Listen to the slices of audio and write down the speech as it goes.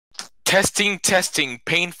Testing, testing,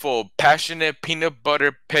 painful, passionate, peanut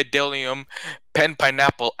butter, pedalium, pen,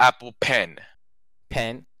 pineapple, apple, pen.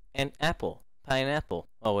 Pen and apple. Pineapple.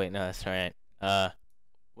 Oh wait, no, that's not right.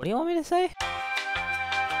 What do you want me to say?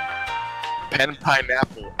 Pen,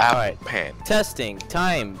 pineapple, apple, Alright. pen. Testing,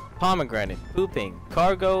 time, pomegranate, pooping,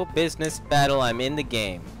 cargo, business, battle, I'm in the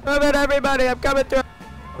game. Move it, everybody, I'm coming through.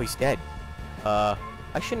 Oh, he's dead. I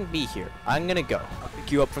shouldn't be here. I'm gonna go. I'll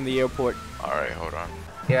pick you up from the airport. Alright, hold on.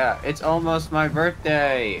 Yeah, it's almost my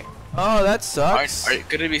birthday. Oh, that sucks. Are you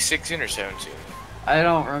gonna be 16 or 17? I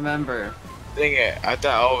don't remember. Dang it, I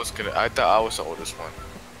thought I was the oldest one.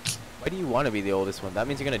 Why do you want to be the oldest one? That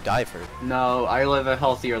means you're gonna die first. No, I live a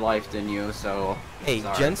healthier life than you, so... Hey,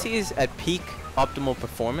 sorry, Jency is at peak optimal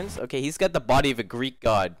performance. Okay, he's got the body of a Greek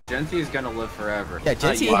god. Jency is gonna live forever. Yeah,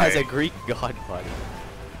 Jency Why? has a Greek god body.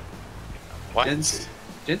 What?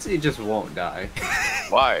 Jency just won't die.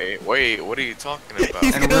 Why? Wait, what are you talking about?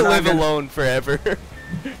 He's And gonna we're not live gonna- alone forever.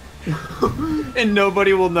 And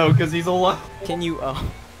nobody will know because he's alone. Can you,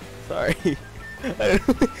 sorry.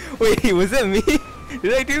 Wait, was it me?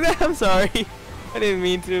 Did I do that? I'm sorry. I didn't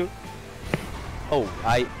mean to. Oh,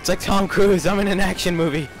 it's like Tom Cruise. I'm in an action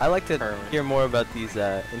movie. I like to hear more about these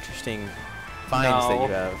interesting finds that you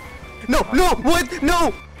have. No, no, what?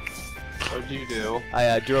 No! What'd you do?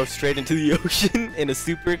 I drove straight into the ocean in a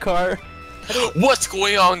supercar. What's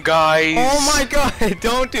going on, guys? Oh my god,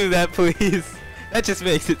 don't do that, please. That just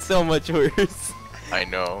makes it so much worse. I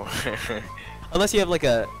know. Unless you have like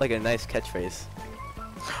a nice catchphrase.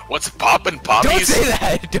 What's poppin', poppies? Don't say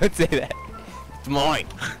that! Don't say that. It's mine.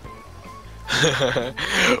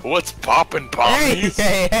 What's poppin', Hey, poppies?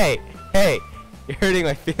 hey! You're hurting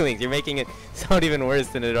my feelings. You're making it sound even worse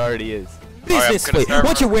than it already is. Alright, I'm Business gonna fleet. start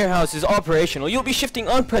Once your warehouse is operational, you'll be shifting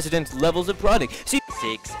unprecedented levels of product. See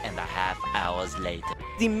 6.5 hours later.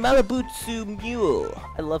 the Marabutsu mule.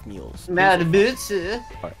 I love mules. Marabutsu.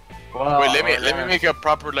 Wow, Wait, let me make a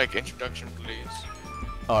proper like introduction, please.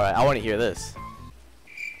 Alright, I want to hear this.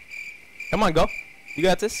 Come on, go. You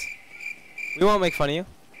got this. We won't make fun of you.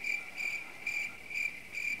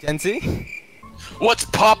 Jency? What's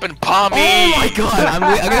poppin', pommy? Oh my god, I'm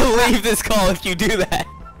gonna leave this call if you do that.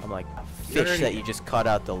 I'm like a fish that you just caught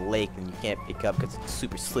out the lake and you can't pick up because it's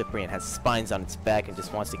super slippery and has spines on its back and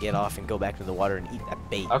just wants to get off and go back into the water and eat that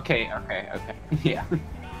bait. Okay. Yeah.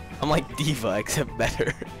 I'm like Diva, except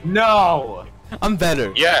better. No! I'm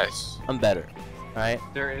better. Yes. I'm better. Alright?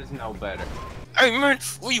 There is no better. Hey man,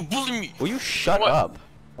 will you bully me? Will you shut What? up?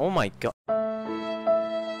 Oh my god.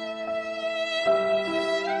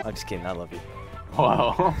 I'm just kidding, I love you.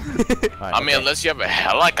 Wow. Alright, I mean, okay. unless you have a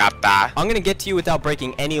helicopter. I'm gonna get to you without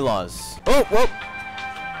breaking any laws. Oh, whoa!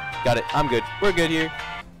 Got it. I'm good. We're good here.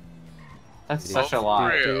 That's such a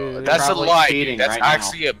lie. Real. That's a probably lie. cheating That's right now.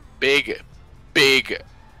 actually a big.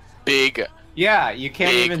 Yeah, you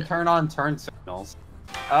can't Big. even turn on turn signals.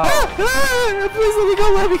 Ah, Oh. ah, please let me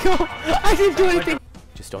go, let me go. I didn't do anything.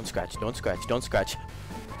 Just don't scratch, don't scratch, don't scratch.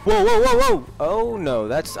 Whoa, whoa, whoa, whoa. Oh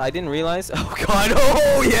no, I didn't realize. Oh god,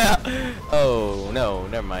 oh yeah. Oh no,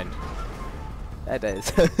 never mind. That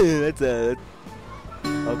is, that's a.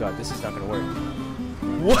 Oh god, this is not gonna work.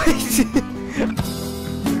 What?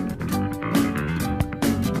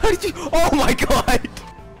 How did you? Oh my god.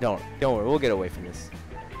 Don't worry, we'll get away from this.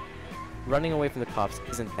 Running away from the cops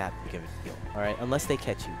isn't that big of a deal, alright? Unless they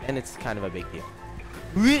catch you, then it's kind of a big deal.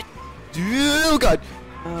 Oh god!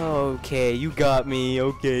 Okay, you got me.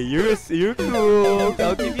 Okay, you're cool.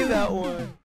 I'll give you that one.